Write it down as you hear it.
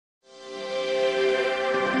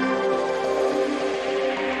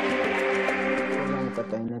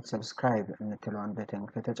በመጫን ሰብስክራይብ የምትለዋን በተን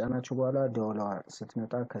ከተጫናችሁ በኋላ ደወሏ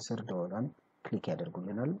ስትመጣ ከስር ደወሏን ክሊክ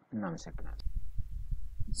ያደርጉልናል። እናመሰግናለን።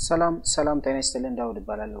 ሰላም ጤና ይስጥልን። ዳውድ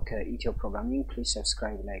እባላለሁ ከኢትዮ ፕሮግራሚንግ። ፕሊዝ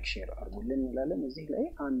ሰብስክራይብ ላይክ ሼር አድርጉልን እንላለን። እዚህ ላይ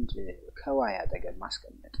አንድ ከዋይ አጠገብ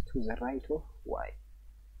ማስቀመጥ to the right of y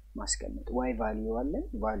ማስቀመጥ y ቫልዩ አለ።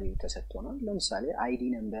 ቫልዩ ተሰጥቶናል። ለምሳሌ አይዲ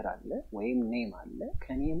ነምበር አለ ወይም ኔም አለ።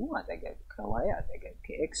 ከኔሙ አጠገብ ከዋይ አጠገብ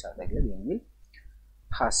ከኤክስ አጠገብ የሚል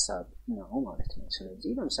ሐሳብ ነው ማለት ነው።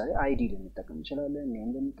 ስለዚህ ለምሳሌ አይዲ ልንጠቀም እንችላለን፣ ኔም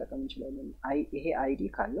ልንጠቀም እንችላለን። ይሄ አይዲ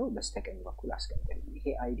ካለው በስተቀኝ በኩል አስቀምጠን፣ ይሄ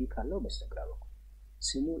አይዲ ካለው በስተግራ በኩል፣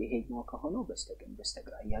 ስሙ ይሄኛው ከሆነው በስተቀኝ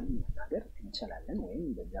በስተግራ እያልን መናገር እንችላለን ወይም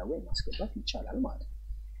በዛ ወይ ማስገባት ይቻላል ማለት ነው።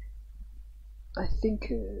 I think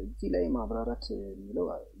እዚህ ላይ ማብራራት የሚለው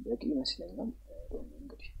በቂ ይመስለኛል።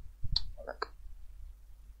 እንግዲህ አላቅ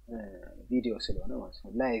ቪዲዮ ስለሆነ ማለት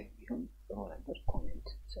ነው። ላይቭ ቢሆን ጥሩ ነበር፣ ኮሜንት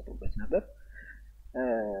ሰጡበት ነበር።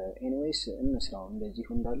 ኤኒዌይስ እንስራው እንደዚህ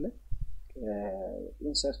እንዳለ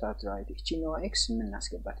ኢንሰርት አት ራይት እቺኛዋ ኤክስ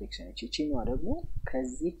የምናስገባት ኤክስ ነች። እቺኛዋ ደግሞ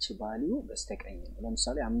ከዚህች ቫልዩ በስተቀኝ ነው።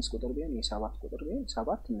 ለምሳሌ 5 ቁጥር ቢሆን የ7 ቁጥር ቢሆን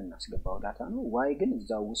 7 የምናስገባው ዳታ ነው። ዋይ ግን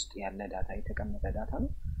እዛው ውስጥ ያለ ዳታ የተቀመጠ ዳታ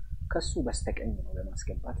ነው። ከሱ በስተቀኝ ነው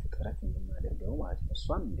ለማስገባት ጥረት የምናደርገው ማለት ነው።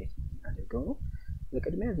 እሷን እንዴት የምናደርገው ነው?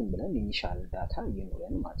 በቅድሚያ ዝም ብለን ኢኒሻል ዳታ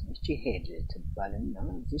ይኖረን ማለት ነው። እቺ ሄድ ትባልና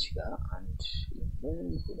እዚች ጋር አንድ ይኖረን፣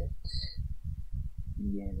 ሁለት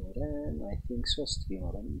ይኖረን፣ አይ ቲንክ 3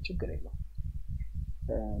 ቢኖረን ችግር የለውም።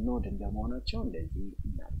 ኖድ እንደመሆናቸው እንደዚህ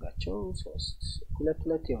እናድርጋቸው። 3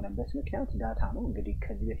 ሁለት የሆነበት ምክንያት ዳታ ነው። እንግዲህ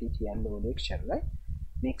ከዚህ በፊት ያለው ሌክቸር ላይ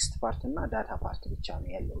ኔክስት ፓርት እና ዳታ ፓርት ብቻ ነው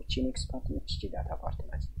ያለው። እቺ ኔክስት ፓርት ነች፣ እቺ ዳታ ፓርት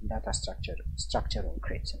ነች። ዳታ ስትራክቸሩን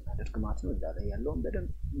ክሬት ስናደርግ ማለት ነው። እዛ ላይ ያለውን በደንብ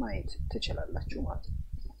ማየት ትችላላችሁ ማለት ነው።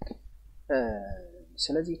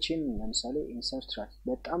 ስለዚህ እቺን ለምሳሌ ኢንሰርት ራይት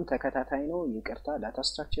በጣም ተከታታይ ነው። ይቅርታ ዳታ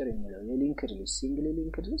ስትራክቸር የሚለው የሊንክድ ሊስት ሲንግል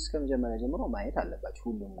ሊንክድ ሊስት ከመጀመሪያ ጀምሮ ማየት አለባችሁ፣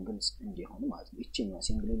 ሁሉም ግልጽ እንዲሆን ማለት ነው። እቺኛው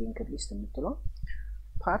ሲንግል ሊንክድ ሊስት የምትለው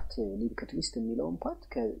ፓርት ሊንክድ ሊስት የሚለውን ፓርት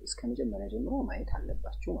ከመጀመሪያ ጀምሮ ማየት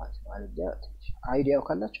አለባችሁ ማለት ነው። አለዚያ አይዲያው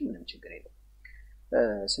ካላችሁ ምንም ችግር የለም።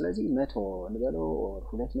 ስለዚህ 100 እንበለው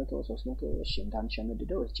 200 300 እሺ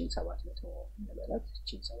እንዳንሸመድደው እቺን 700 እንበላት፣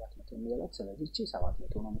 እቺን 700 እንበላት። ስለዚህ እቺ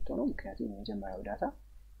 700 ነው የምትሆነው፣ ምክንያቱም የመጀመሪያው ዳታ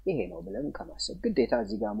ይሄ ነው ብለን ከማሰብ ግዴታ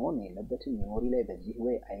እዚህ ጋር መሆን የለበትም። ሜሞሪ ላይ በዚህ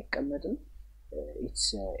ወይ አይቀመጥም። it's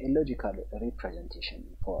a logical representation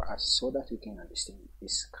for us so that we can understand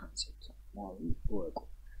this concept more work.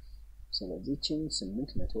 ስለዚህ እቺን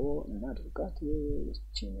 800 እናድርጋት፣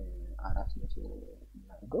 እቺን 400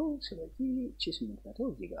 እናድርገው። ስለዚህ እቺ 800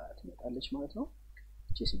 እዚህ ጋር ትመጣለች ማለት ነው።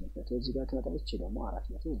 እቺ 800 እዚህ ጋር ትመጣለች፣ እቺ ደግሞ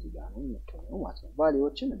 400 እዚህ ጋር ነው የምትሆነው ማለት ነው።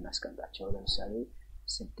 ቫልዩዎችን እናስቀምጣቸው። ለምሳሌ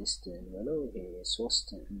 6 እንበለው፣ ይሄ 3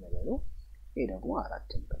 እንበለው፣ ይሄ ደግሞ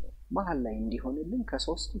 4 እንበለው። መሃል ላይ እንዲሆንልን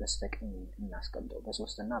ከ3 በስተቀኝ እናስቀምጠው።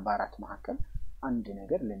 በ3 እና በ4 መካከል አንድ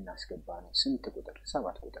ነገር ልናስገባ ነው። ስንት ቁጥር?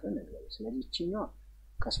 7 ቁጥር እንበለው። ስለዚህ እቺኛው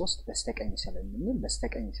ከ3 በስተቀኝ ስለምንል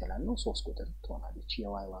በስተቀኝ ስላልነው 3 ቁጥር ትሆናለች።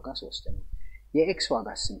 የዋይ ዋጋ 3 ነው። የኤክስ ዋጋ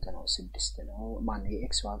ስንት ነው? 6 ነው። ማን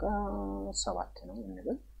የኤክስ ዋጋ 7 ነው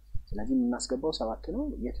እንበል። ስለዚህ የምናስገባው 7 ነው።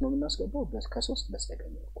 የት ነው የምናስገባው? ከ3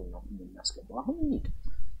 በስተቀኝ በኩል ነው የምናስገባው። አሁን እንሂድ።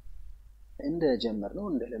 እንደጀመርነው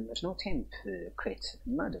እንደለመድነው ቴምፕ ክሬት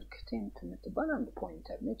እናድርግ። ቴምፕ የምትባል አንድ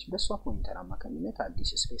ፖይንተር ነች። በሷ ፖይንተር አማካኝነት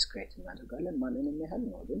አዲስ ስፔስ ክሬት እናደርጋለን። ማንንም ያህል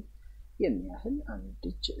ነው ግን የሚያህል አንድ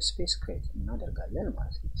ስፔስ ክሬት እናደርጋለን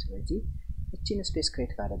ማለት ነው። ስለዚህ እቺን ስፔስ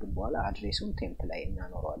ክሬት ካደረግን በኋላ አድሬሱን ቴምፕ ላይ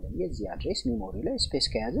እናኖረዋለን። የዚህ አድሬስ ሜሞሪ ላይ ስፔስ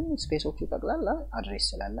ከያዝን ስፔሶቹ ጠቅላላ አድሬስ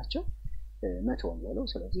ስላላቸው 100 ነው።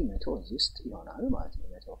 ስለዚህ 100 እዚህ ውስጥ ይሆናል ማለት ነው።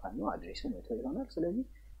 100 ካለው አድሬሱ 100 ይሆናል። ስለዚህ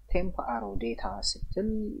ቴምፕ አሮ ዴታ ስትል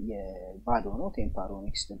የባዶ ነው። ቴምፕ አሮ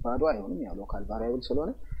ኔክስት ባዶ አይሆንም፣ ያው ሎካል ቫሪያብል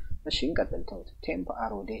ስለሆነ። እሺ እንቀጥል። ተውት። ቴምፕ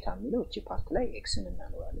አሮ ዴታ የሚለው እቺ ፓርት ላይ ኤክስን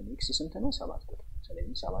እናኖራለን። ኤክስ ስንት ነው? 7 ቁጥር።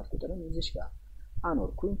 ስለዚህ 7 ቁጥርን እዚች ጋር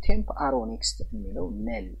አኖርኩኝ። ቴምፕ አሮ ኔክስት የሚለው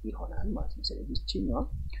ነል ይሆናል ማለት ነው። ስለዚህ እቺኛዋ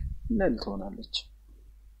ነል ትሆናለች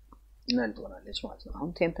ማለት ነው።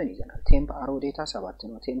 አሁን ቴምፕን ይዘናል። ቴምፕ አሮ ዴታ 7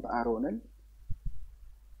 ነው። ቴምፕ አሮ ነል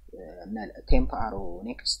ቴምፕ አሮ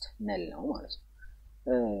ኔክስት ነል ነው ማለት ነው።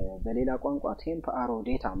 በሌላ ቋንቋ ቴምፕ አሮ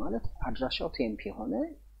ዴታ ማለት አድራሻው ቴምፕ የሆነ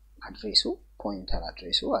አድሬሱ ፖይንተር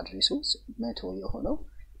አድሬሱ 100 የሆነው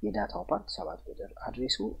የዳታው ፓርት 7 ቁጥር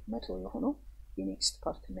አድሬሱ 100 የሆነው የኔክስት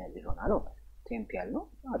ፓርት ነል ይሆናል ማለት ነው። ቴምፕ ያልነው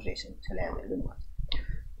አድሬስን ስለያዘልን ማለት ነው።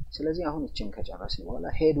 ስለዚህ አሁን እቺን ከጨረስን በኋላ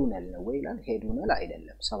ሄዱ ነል ነው ወይ ይላል። ሄዱ ነል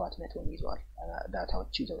አይደለም፣ 700 ይዟል።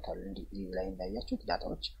 ዳታዎች ይዘውታል። እዚህ ላይ እንዳያችሁት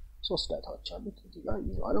ዳታዎች 3 ዳታዎች አሉት እዚህ ጋር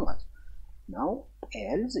ይዘዋል ማለት ነው። ናው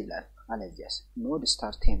ኤልዝ ይላል። አለዚያስ ኖድ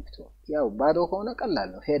ስታር ቴምፕ ቱ ያው ባዶ ከሆነ ቀላል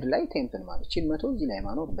ነው። ሄድ ላይ ቴምፕን ማለት እቺን 100 እዚህ ላይ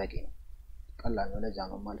ማኖር በቂ ነው፣ ቀላል ነው። ለዛ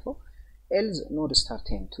ነው ማልፈው ኤልዝ ኖድ ስታር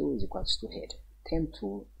ቴምፕ ቱ = ሄድ ቴምፕ ቱ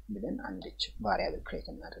ብለን አንድች ቫሪያብል ክሬት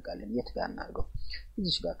እናደርጋለን የት ጋር እናርገው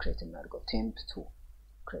እዚህ ጋር ክሬት እናድርገው temp2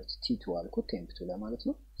 ክሬት t2 አልኩት temp2 ለማለት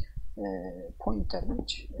ነው ፖይንተር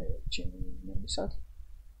ነች እቺን መልሳት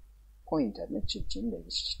ፖይንተር ነች እቺን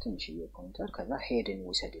ለዚህ ትንሽዬ ፖይንተር ከዛ ሄድን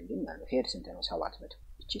ወሰድልኝ ማለት ሄድ ስንት ነው 700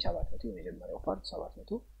 እቺ 700 የመጀመሪያው ፓርት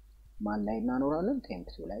 700 ማን ላይ እናኖራለን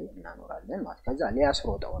temp2 ላይ እናኖራለን ማለት ከዛ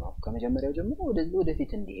ሊያስሮጠው ነው ከመጀመሪያው ጀምሮ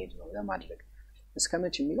ወደፊት እንዲሄድ ነው ለማድረግ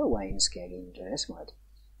እስከመች የሚለው ዋይን እስኪያገኝ ድረስ ማለት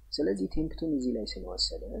ስለዚህ temp2 እዚህ ላይ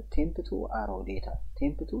ስለወሰደ temp2 አሮ ዴታ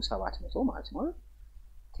temp2 700 ማለት ነው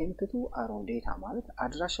temp2 አሮ ዴታ ማለት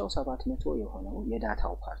አድራሻው 700 የሆነው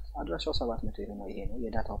የዳታው ፓርት አድራሻው 700 የሆነው ይሄ ነው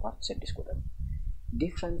የዳታው ፓርት 6 ቁጥር ነው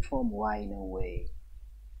different from y ነው ወይ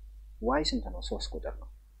y ስንት ነው 3 ቁጥር ነው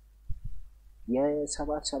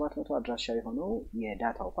የ700 አድራሻ የሆነው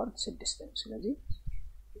የዳታው ፓርት 6 ነው ስለዚህ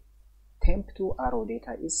temp2 arrow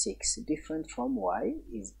data is 6 different from y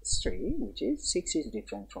is 3 which is 6 is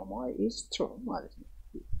different from y is true ማለት ነው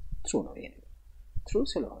true ነው ይሄ true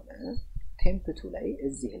ስለሆነ temp2 ላይ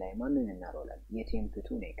እዚህ ላይ ማንን እናሮላለን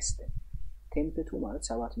የtemp2 next temp2 ማለት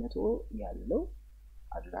 700 ያለው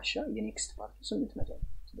አድራሻ የኔክስት ፓርት 800 ነው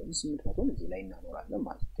ስለዚህ 800 እዚህ ላይ እናኖራለን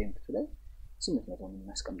ማለት temp2 ላይ 800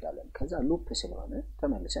 እናስቀምጣለን ከዛ ሉፕ ስለሆነ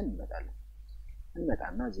ተመልሰን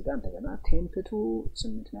እንመጣና እዚህ ጋር እንደገና temp2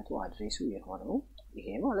 800 አድሬሱ የሆነው ይሄ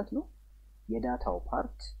ማለት ነው የዳታው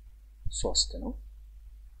ፓርት 3 ነው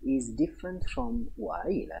is different from y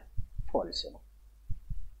ይላል false ነው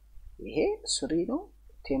ይሄ 3 ነው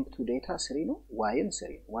temp2 data 3 ነው yም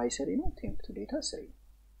 3 ነው y 3 ነው temp2 data 3 ነው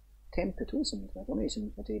temp2 800 ነው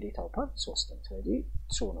የ800 የዳታው ፓርት 3 ነው ስለዚህ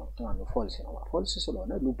true ነው ማለት false ነው false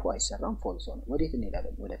ስለሆነ ሉፑ አይሰራም false ነው ወዴት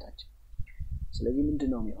እንሄዳለን ወደታች ስለዚህ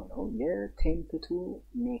ምንድነው የሚሆነው የtemp2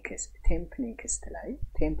 next temp next ላይ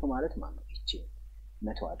temp ማለት ማለት ነው እቺ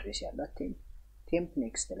 100 አድሬስ ያላት temp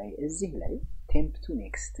next ላይ እዚህ ላይ temp2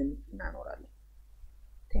 nextን እናኖራለን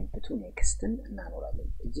temp2 nextን እናኖራለን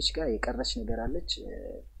እዚች ጋር የቀረች ነገር አለች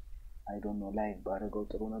I don't know ላይቭ ባረገው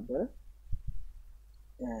ጥሩ ነበር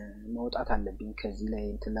መውጣት አለብኝ ከዚህ ላይ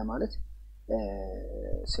እንትን ለማለት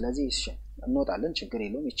ስለዚህ እሺ እንወጣለን ችግር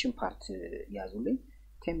የለውም እቺን ፓርት ያዙልኝ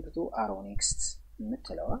temp2 arrow next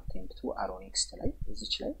የምትለዋ temp2 arrow next ላይ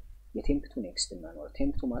እዚች ላይ የtemp2 next እናኖር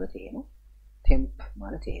temp2 ማለት ይሄ ነው temp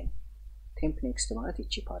ማለት ይሄ ነው temp next ማለት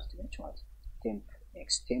እቺ ፓርት ነች ማለት temp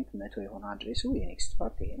next temp 100 የሆነ አድሬሱ የኔክስት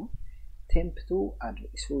ፓርት ይሄ ነው temp2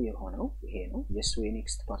 አድሬሱ የሆነው ይሄ ነው የሱ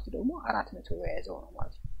የኔክስት ፓርት ደግሞ 400 የያዘው ነው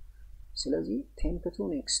ማለት ስለዚህ temp2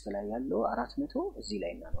 next ላይ ያለው 400 እዚህ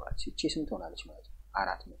ላይ እናኖራለን እቺ ስንት ሆናለች ማለት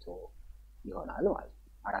 400 ይሆናል ማለት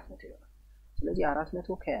 400 ይሆናል ስለዚህ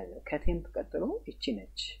 400 ከያዘ ከtemp ቀጥሎ እቺ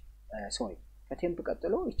ነች ሶሪ ከtemp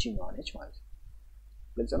ቀጥሎ እቺኛው ነች ማለት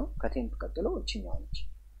ግልጽ ነው ከtemp ቀጥሎ እቺኛው ነች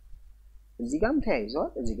እዚህ ጋርም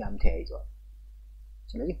ተያይዘዋል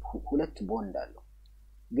ስለዚህ ሁለት ቦንድ አለው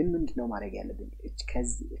ግን ምንድነው ማድረግ ያለብን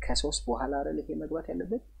ከ3 በኋላ አይደል ይሄ መግባት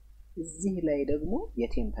ያለበት እዚህ ላይ ደግሞ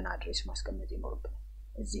የtempen አድሬስ ማስቀመጥ ይኖርብናል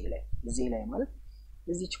እዚህ ላይ ማለት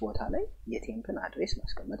እዚች ቦታ ላይ የtempen አድሬስ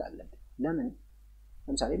ማስቀመጥ አለብን ለምን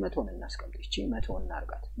ለምሳሌ 100 እናስቀምጥ እቺ 100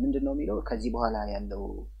 እናርጋት ምንድነው የሚለው ከዚህ በኋላ ያለው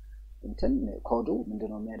እንትን ኮዱ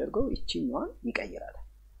ምንድነው የሚያደርገው እቺኛዋን ይቀይራል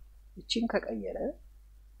እቺን ከቀየረ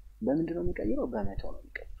በምንድነው የሚቀይረው በ100 ነው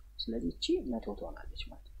የሚቀይረው ስለዚህ እቺ 100 ትሆናለች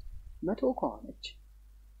ማለት 100 ከሆነች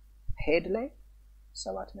ሄድ ላይ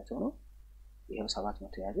 700 ነው ይሄው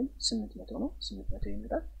 700 ያዝን 800 ነው 800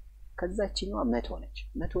 ይመጣል ከዛችኛዋ 100 ነች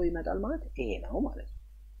 100 ይመጣል ማለት ይሄ ነው ማለት ነው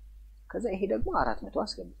ከዛ ይሄ ደግሞ 400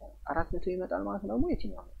 አስገብተናል 400 ይመጣል ማለት ደግሞ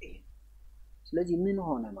የትኛው ነው ይሄ ስለዚህ ምን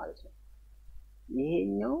ሆነ ማለት ነው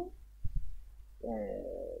ይሄኛው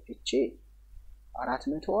እቺ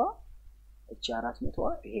 400ዋ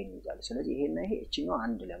ይሄን ይዛል ስለዚህ ይሄና ይሄ እቺኛው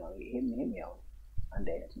አንድ ለማለት ይሄም ያው አንድ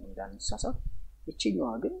አይነት ነው እንዳንሳሳት እቺኛዋ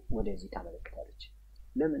ግን ወደዚህ ታመለክታለች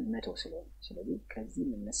ለምን 100 ስለሆነ ስለዚህ ከዚህ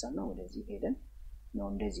እንነሳና ወደዚህ ሄደን ነው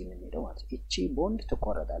እንደዚህ የምንሄደው ማለት እቺ ቦንድ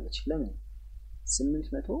ትቆረጣለች ለምን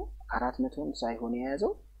 800 400ን ሳይሆን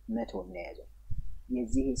የያዘው 100 ነው የያዘው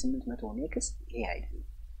የዚህ 800 ኔክስት ይሄ አይደለም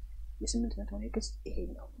የ800 ኔክስት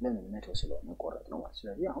ይሄኛው ለምን 100 ስለሆነ ቆረጥ ነው ማለት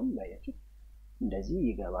ስለዚህ አሁን ባያችሁ እንደዚህ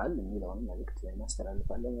ይገባል የሚለውን መልእክት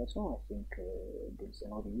እናስተላልፋለን ማለት ነው I think ግልጽ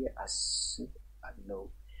ነው ብዬ አስባለሁ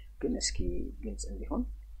ግን እስኪ ግልጽ እንዲሆን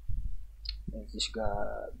እዚህ ጋር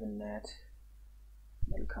ብናያት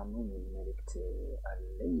መልካም ነው መልእክት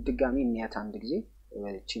አለኝ ድጋሚ እንያት አንድ ጊዜ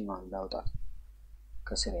እቺኛውን ላውጣት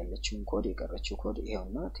ከስር ያለችውን ኮድ የቀረችው ኮድ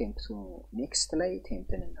ይሄውና temp2 next ላይ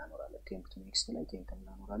tempen እናኖራለን temp2 next ላይ tempen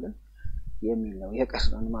እናኖራለን የሚል ነው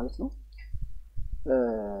የቀረን ማለት ነው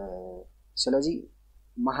ስለዚህ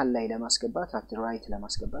መሃል ላይ ለማስገባት አት ራይት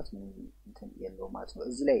ለማስገባት ምን እንትን የለው ማለት ነው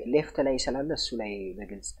እዚህ ላይ ሌፍት ላይ ስላለ እሱ ላይ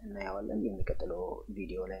በግልጽ እናያለን የሚቀጥለው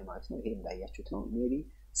ቪዲዮ ላይ ማለት ነው ይሄ እንዳያችሁት ነው ሜቢ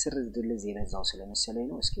ስርዝ ድልዝ የበዛው ስለመሰለኝ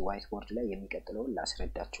ነው እስኪ ዋይት ቦርድ ላይ የሚቀጥለውን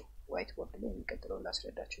ላስረዳችሁ ዋይት ቦርድ ላይ የሚቀጥለውን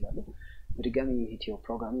ላስረዳችሁ ማለት በድጋሚ ቪዲዮ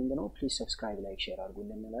ፕሮግራሚንግ ነው ፕሊዝ ሰብስክራይብ ላይክ ሼር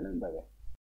አድርጉልን እንላለን ባይ